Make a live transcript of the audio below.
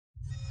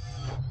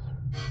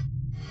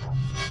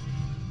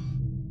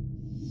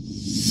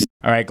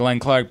All right, Glenn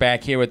Clark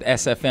back here with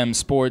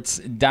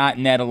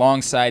SFMSports.net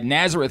alongside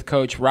Nazareth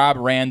coach Rob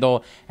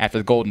Randall after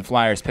the Golden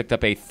Flyers picked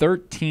up a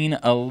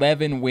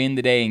 13-11 win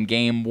today in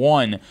Game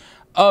 1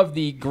 of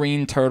the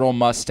Green Turtle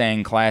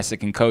Mustang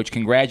Classic. And, Coach,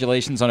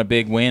 congratulations on a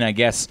big win. I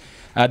guess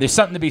there's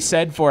something to be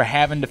said for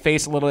having to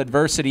face a little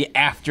adversity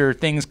after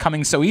things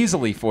coming so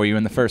easily for you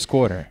in the first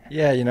quarter.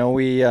 Yeah, you know,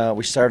 we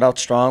started out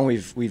strong.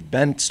 We've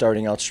been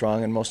starting out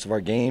strong in most of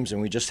our games,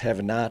 and we just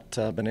have not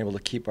been able to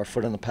keep our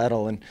foot on the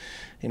pedal. And,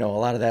 you know, a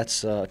lot of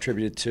that's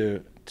attributed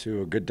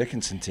to a good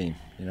Dickinson team,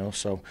 you know.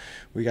 So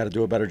we got to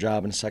do a better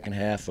job in the second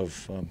half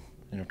of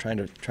trying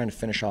to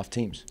finish off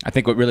teams. I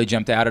think what really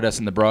jumped out at us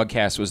in the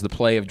broadcast was the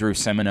play of Drew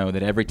Semino,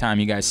 that every time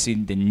you guys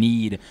seemed to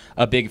need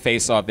a big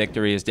face-off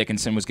victory as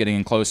Dickinson was getting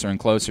in closer and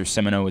closer,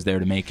 Semino was there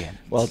to make it.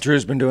 Well,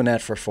 Drew's been doing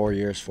that for 4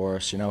 years for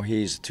us. You know,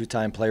 he's a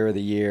two-time Player of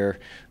the Year,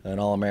 an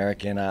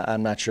All-American.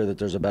 I'm not sure that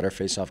there's a better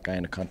face-off guy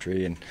in the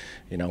country. And,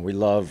 you know, we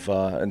love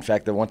in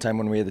fact, the one time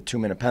when we had the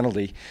 2-minute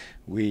penalty,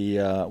 we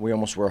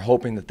almost were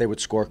hoping that they would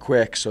score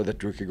quick so that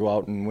Drew could go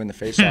out and win the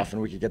face-off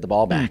and we could get the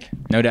ball back.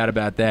 No doubt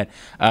about that.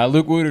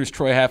 Luke Wooters,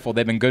 Troy Heffel,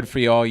 they've been good for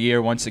you all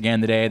year. Once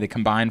again today, they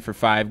combined for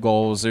 5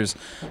 goals. There's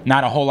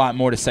not a whole lot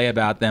more to say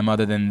about them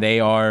other than they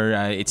are,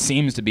 it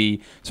seems to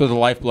be, sort of the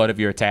lifeblood of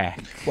your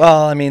attack.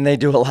 Well, I mean, they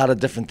do a lot of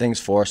different things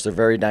for us. They're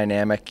very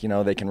dynamic. You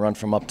know, they can run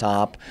from up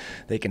top.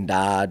 They can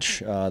dodge.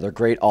 They're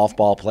great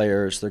off-ball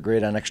players. They're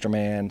great on extra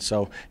man.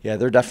 So, yeah,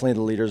 they're definitely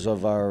the leaders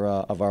of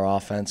our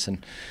offense.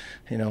 And,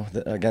 you know,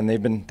 again,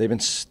 they've been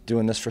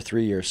doing this for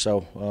 3 years,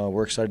 so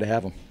we're excited to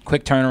have them.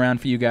 Quick turnaround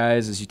for you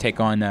guys as you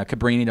take on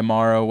Greene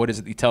tomorrow. What is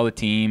it you tell the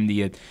team?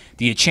 Do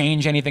you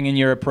change anything in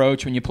your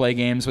approach when you play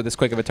games with this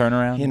quick of a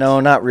turnaround? You know,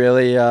 not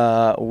really.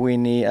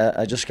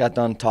 I just got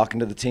done talking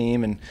to the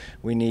team, and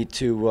we need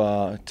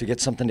to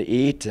get something to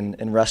eat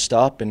and rest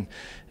up and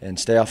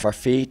stay off our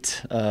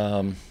feet.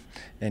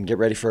 And get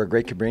ready for a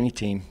great Greene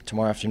team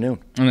tomorrow afternoon.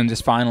 And then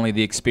just finally,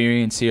 the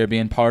experience here,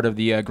 being part of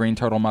the Green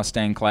Turtle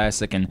Mustang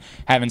Classic and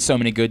having so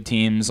many good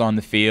teams on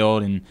the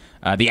field and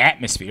the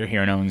atmosphere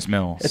here in Owings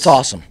Mills. It's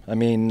awesome. I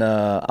mean,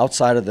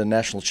 outside of the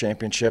national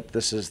championship,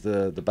 this is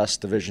the best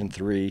Division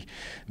III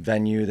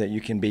venue that you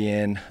can be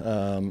in.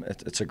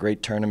 It's a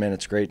great tournament.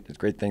 It's a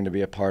great thing to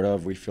be a part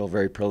of. We feel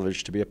very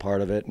privileged to be a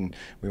part of it, and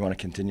we want to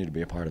continue to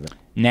be a part of it.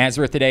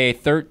 Nazareth today, a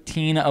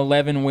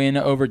 13-11 win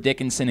over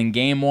Dickinson in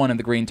Game 1 of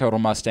the Green Turtle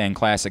Mustang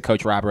Classic.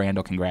 Coach Rob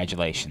Randall,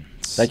 congratulations.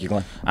 Thank you,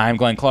 Glenn. I'm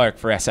Glenn Clark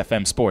for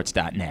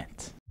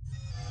SFMSports.net.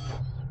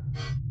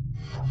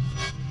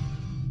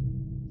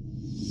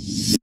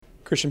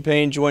 Christian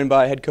Payne joined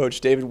by head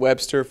coach David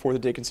Webster for the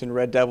Dickinson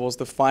Red Devils.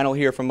 The final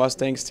here from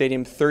Mustang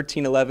Stadium,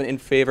 13-11 in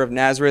favor of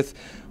Nazareth.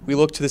 We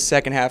look to the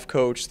second half,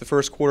 Coach. The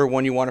first quarter,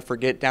 one you want to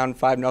forget, down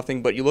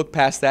 5-0, but you look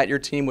past that. Your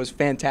team was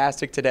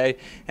fantastic today,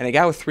 and a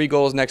guy with 3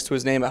 goals next to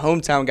his name, a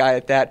hometown guy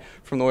at that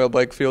from the Oil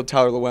Blake Field,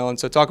 Tyler Llewellyn.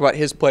 So talk about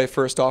his play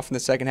first off in the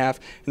second half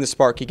and the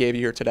spark he gave you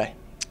here today.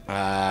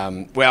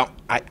 Well,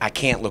 I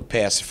can't look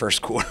past the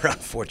first quarter,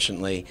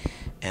 unfortunately,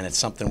 and it's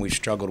something we've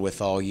struggled with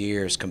all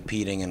year, is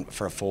competing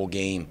for a full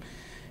game.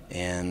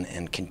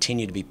 And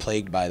continue to be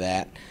plagued by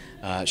that.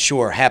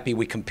 Sure, happy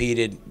we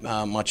competed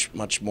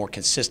much more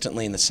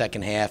consistently in the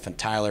second half. And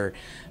Tyler,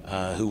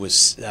 who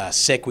was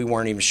sick, we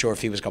weren't even sure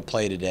if he was going to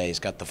play today. He's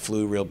got the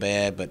flu real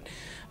bad, but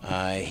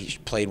he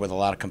played with a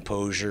lot of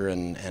composure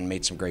and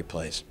made some great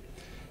plays.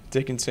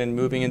 Dickinson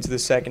moving into the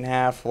second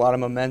half, a lot of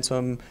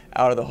momentum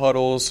out of the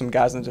huddles. Some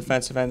guys on the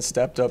defensive end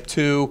stepped up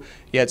too.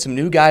 You had some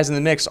new guys in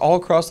the mix all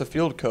across the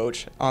field,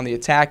 Coach. On the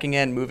attacking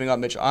end, moving up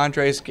Mitch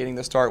Andres, getting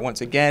the start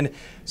once again.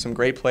 Some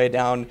great play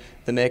down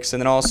the mix. And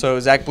then also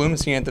Zach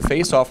Blumenstein at the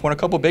faceoff won a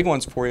couple big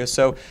ones for you.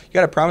 So you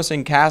got a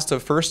promising cast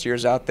of first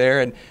years out there.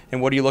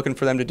 And what are you looking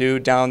for them to do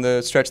down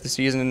the stretch of the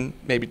season,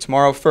 maybe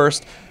tomorrow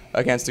first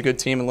against a good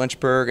team in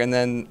Lynchburg, and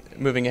then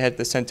moving ahead to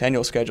the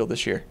Centennial schedule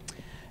this year?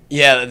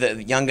 Yeah,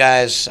 the young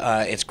guys,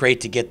 it's great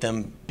to get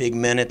them big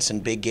minutes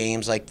and big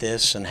games like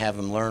this and have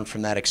them learn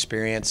from that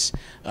experience.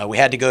 We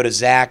had to go to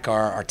Zach,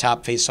 our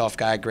top face-off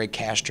guy, Greg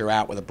Castor,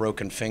 out with a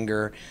broken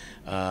finger.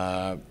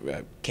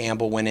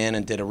 Campbell went in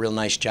and did a real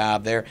nice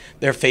job there.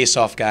 Their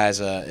face-off guys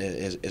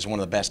is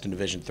one of the best in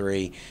Division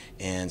III.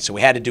 And so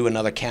we had to do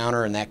another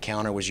counter, and that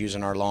counter was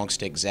using our long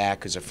stick,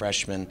 Zach, who's a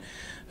freshman,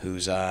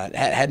 who's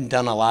hadn't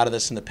done a lot of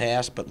this in the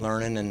past, but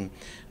learning, and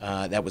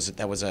that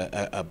was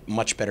a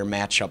much better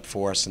matchup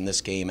for us in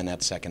this game in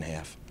that second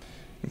half.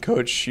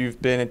 Coach,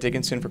 you've been at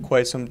Dickinson for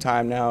quite some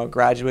time now, a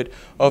graduate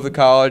of the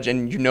college,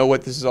 and you know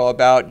what this is all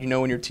about. You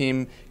know when your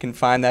team can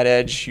find that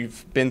edge.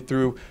 You've been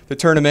through the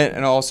tournament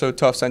and also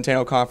tough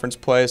Centennial Conference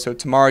play. So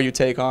tomorrow you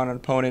take on an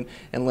opponent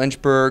in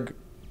Lynchburg,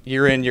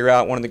 year in, year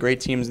out, one of the great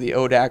teams, the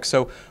ODAC.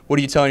 So what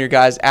are you telling your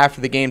guys after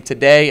the game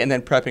today and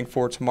then prepping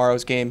for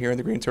tomorrow's game here in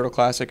the Green Turtle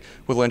Classic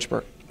with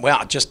Lynchburg? Well,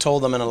 I just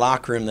told them in the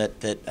locker room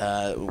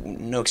that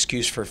no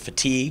excuse for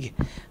fatigue.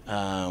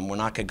 We're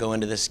not going to go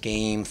into this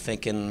game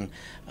thinking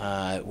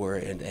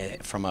we're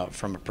from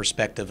a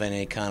perspective of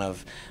any kind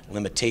of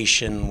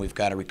limitation. We've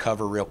got to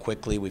recover real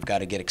quickly. We've got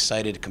to get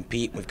excited to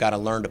compete. We've got to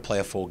learn to play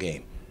a full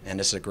game. And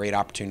this is a great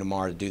opportunity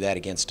tomorrow to do that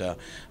against a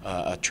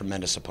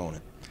tremendous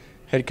opponent.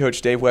 Head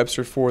coach Dave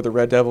Webster for the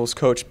Red Devils.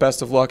 Coach,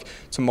 best of luck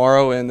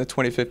tomorrow in the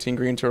 2015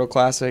 Greene Turtle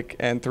Classic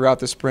and throughout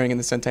the spring in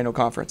the Centennial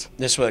Conference.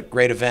 This was a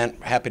great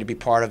event. Happy to be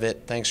part of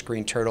it. Thanks,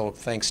 Greene Turtle.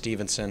 Thanks,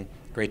 Stevenson.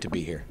 Great to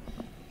be here.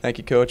 Thank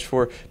you, Coach.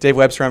 For Dave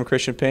Webster, I'm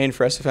Christian Payne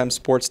for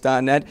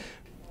SFMSports.net.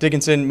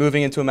 Dickinson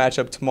moving into a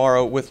matchup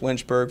tomorrow with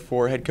Lynchburg.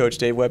 For head coach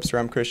Dave Webster,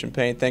 I'm Christian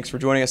Payne. Thanks for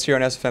joining us here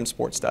on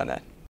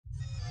SFMSports.net.